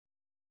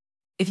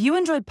If you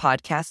enjoyed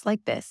podcasts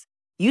like this,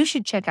 you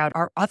should check out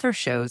our other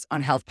shows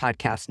on Health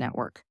Podcast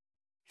Network.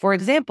 For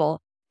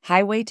example,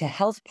 Highway to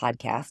Health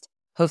podcast,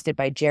 hosted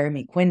by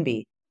Jeremy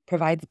Quinby,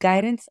 provides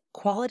guidance,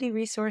 quality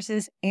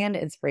resources, and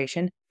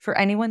inspiration for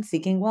anyone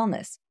seeking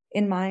wellness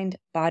in mind,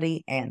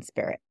 body, and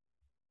spirit.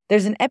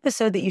 There's an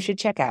episode that you should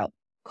check out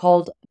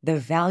called The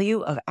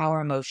Value of Our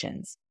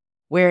Emotions,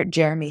 where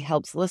Jeremy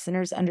helps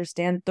listeners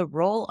understand the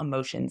role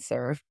emotions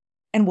serve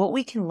and what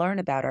we can learn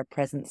about our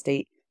present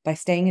state by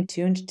staying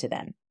attuned to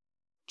them.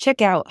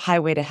 Check out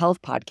Highway to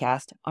Health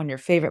podcast on your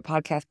favorite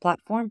podcast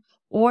platform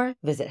or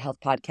visit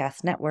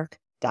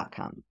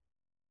healthpodcastnetwork.com.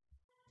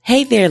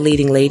 Hey there,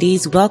 leading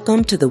ladies.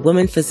 Welcome to the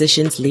Women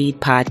Physicians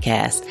Lead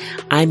podcast.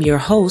 I'm your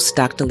host,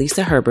 Dr.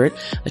 Lisa Herbert,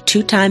 a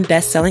 2-time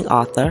best-selling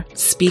author,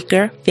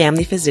 speaker,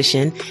 family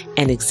physician,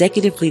 and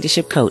executive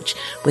leadership coach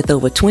with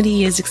over 20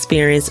 years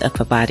experience of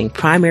providing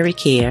primary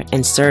care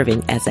and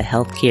serving as a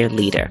healthcare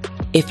leader.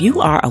 If you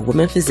are a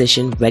woman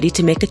physician ready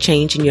to make a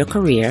change in your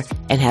career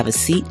and have a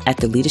seat at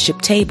the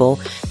leadership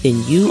table,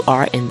 then you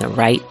are in the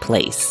right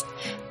place.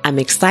 I'm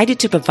excited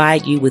to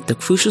provide you with the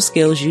crucial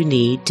skills you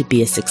need to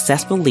be a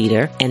successful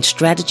leader and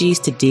strategies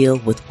to deal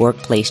with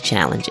workplace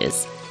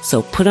challenges.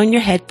 So put on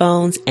your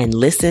headphones and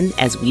listen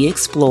as we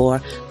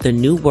explore the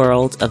new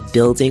world of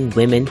building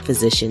women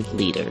physician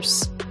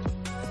leaders.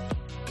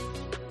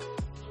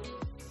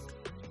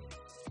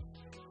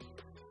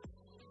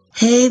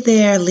 Hey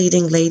there,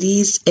 leading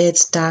ladies.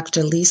 It's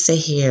Dr. Lisa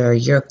here,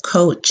 your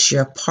coach,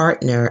 your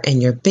partner,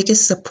 and your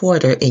biggest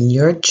supporter in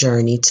your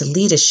journey to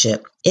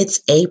leadership.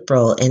 It's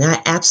April, and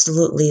I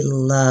absolutely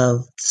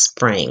love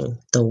spring.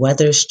 The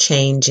weather's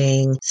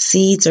changing,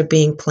 seeds are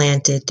being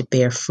planted to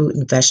bear fruit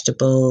and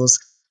vegetables,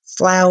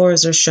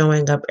 flowers are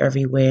showing up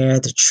everywhere,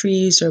 the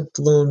trees are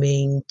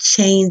blooming,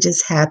 change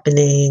is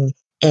happening,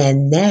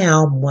 and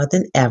now more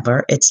than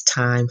ever, it's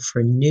time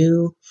for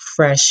new,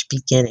 fresh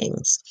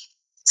beginnings.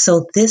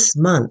 So this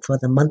month, for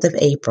the month of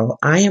April,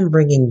 I am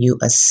bringing you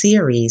a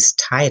series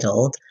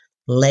titled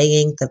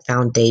Laying the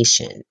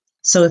Foundation.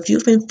 So if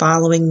you've been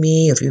following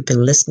me, if you've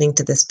been listening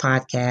to this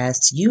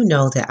podcast, you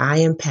know that I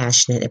am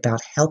passionate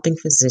about helping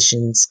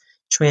physicians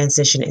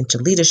transition into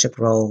leadership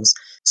roles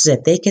so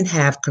that they can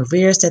have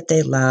careers that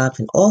they love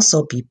and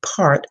also be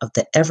part of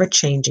the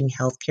ever-changing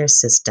healthcare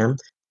system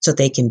so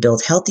they can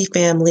build healthy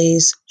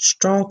families,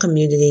 strong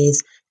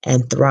communities,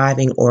 and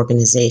thriving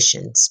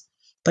organizations.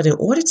 But in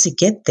order to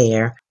get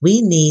there,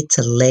 we need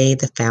to lay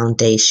the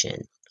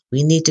foundation.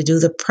 We need to do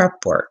the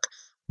prep work.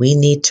 We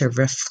need to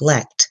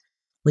reflect.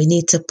 We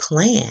need to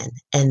plan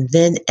and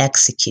then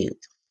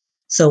execute.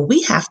 So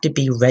we have to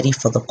be ready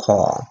for the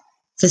call.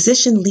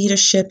 Physician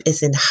leadership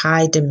is in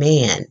high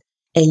demand,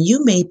 and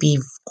you may be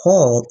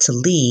called to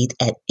lead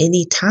at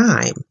any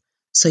time.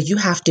 So you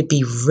have to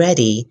be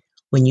ready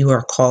when you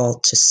are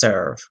called to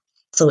serve.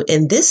 So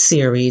in this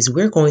series,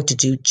 we're going to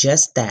do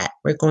just that.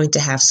 We're going to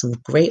have some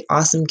great,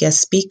 awesome guest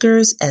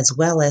speakers as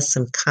well as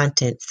some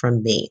content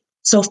from me.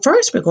 So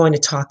first, we're going to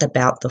talk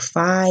about the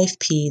 5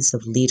 P's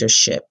of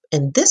leadership.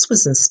 And this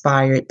was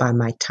inspired by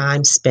my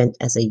time spent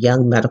as a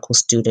young medical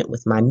student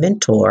with my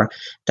mentor,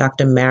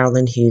 Dr.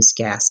 Marilyn Hughes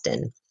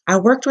Gaston. I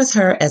worked with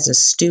her as a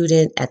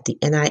student at the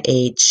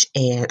NIH,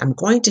 and I'm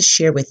going to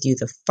share with you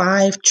the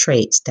 5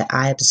 traits that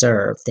I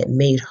observed that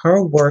made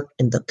her work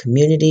in the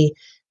community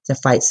to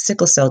fight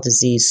sickle cell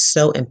disease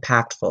so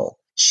impactful.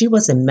 She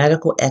was a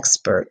medical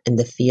expert in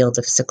the field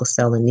of sickle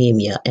cell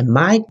anemia, and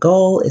my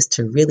goal is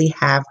to really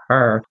have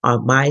her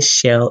on my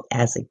show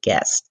as a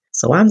guest.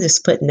 So I'm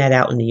just putting that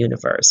out in the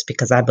universe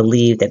because I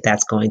believe that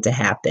that's going to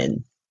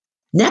happen.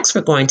 Next,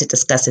 we're going to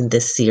discuss in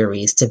this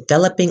series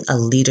developing a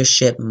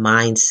leadership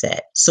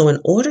mindset. So in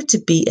order to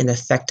be an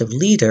effective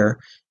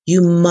leader,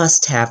 you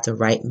must have the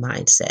right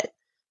mindset.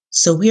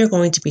 So we are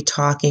going to be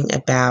talking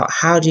about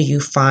how do you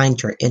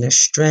find your inner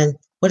strength?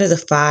 What are the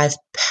 5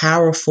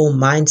 powerful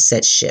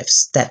mindset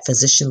shifts that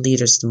physician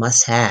leaders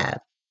must have?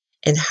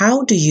 And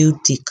how do you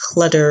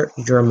declutter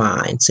your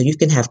mind so you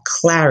can have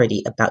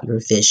clarity about your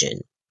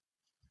vision?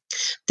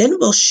 Then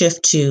we'll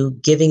shift to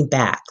giving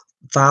back,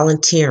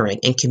 volunteering,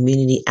 and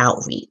community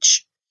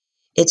outreach.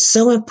 It's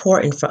so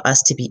important for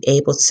us to be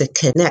able to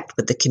connect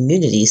with the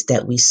communities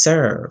that we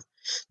serve.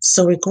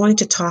 So we're going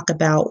to talk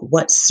about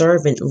what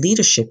servant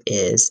leadership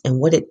is and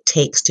what it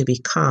takes to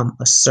become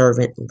a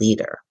servant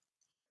leader.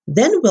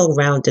 Then we'll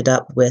round it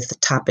up with the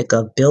topic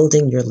of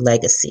building your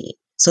legacy.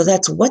 So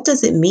that's what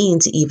does it mean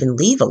to even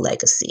leave a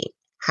legacy?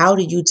 How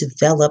do you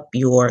develop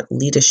your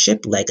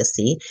leadership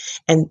legacy?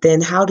 And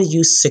then how do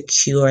you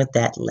secure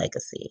that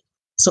legacy?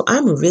 So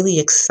I'm really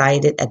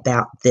excited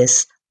about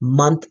this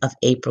month of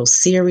April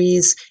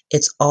series.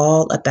 It's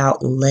all about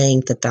laying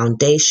the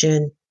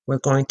foundation. We're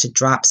going to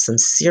drop some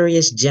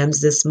serious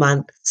gems this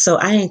month. So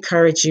I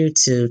encourage you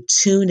to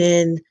tune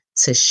in,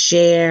 to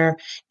share,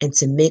 and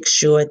to make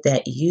sure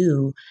that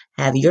you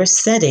have your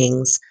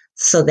settings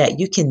so that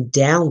you can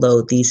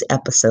download these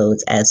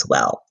episodes as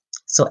well.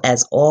 So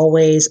as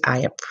always, I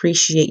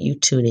appreciate you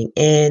tuning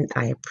in.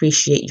 I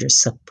appreciate your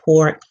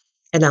support,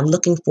 and I'm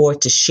looking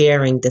forward to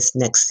sharing this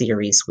next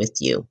series with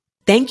you.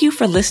 Thank you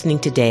for listening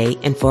today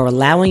and for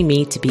allowing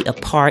me to be a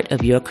part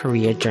of your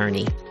career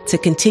journey. To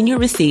continue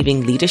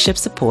receiving leadership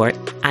support,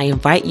 I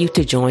invite you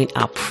to join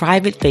our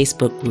private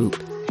Facebook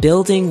group,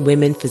 Building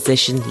Women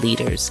Physician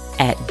Leaders,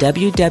 at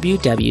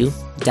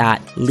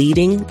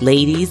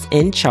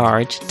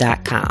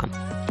www.leadingladiesinCharge.com.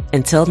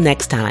 Until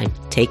next time,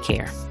 take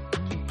care.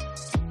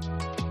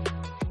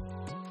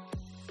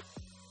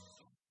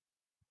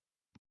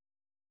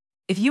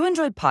 If you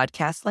enjoyed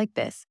podcasts like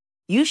this,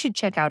 you should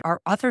check out our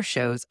other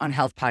shows on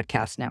Health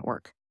Podcast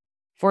Network.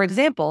 For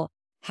example,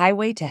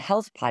 Highway to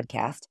Health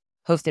podcast,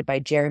 hosted by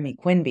Jeremy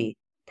Quinby,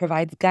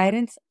 provides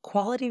guidance,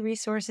 quality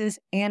resources,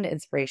 and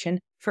inspiration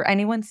for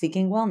anyone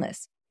seeking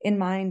wellness in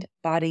mind,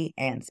 body,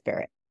 and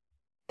spirit.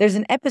 There's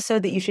an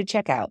episode that you should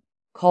check out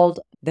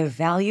called The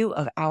Value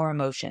of Our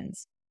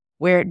Emotions,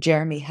 where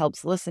Jeremy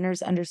helps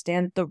listeners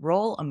understand the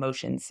role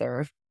emotions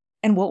serve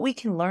and what we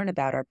can learn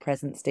about our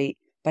present state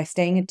by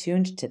staying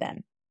attuned to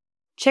them.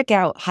 Check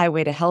out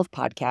Highway to Health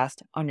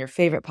podcast on your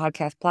favorite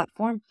podcast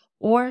platform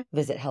or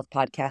visit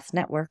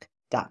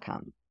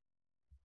healthpodcastnetwork.com.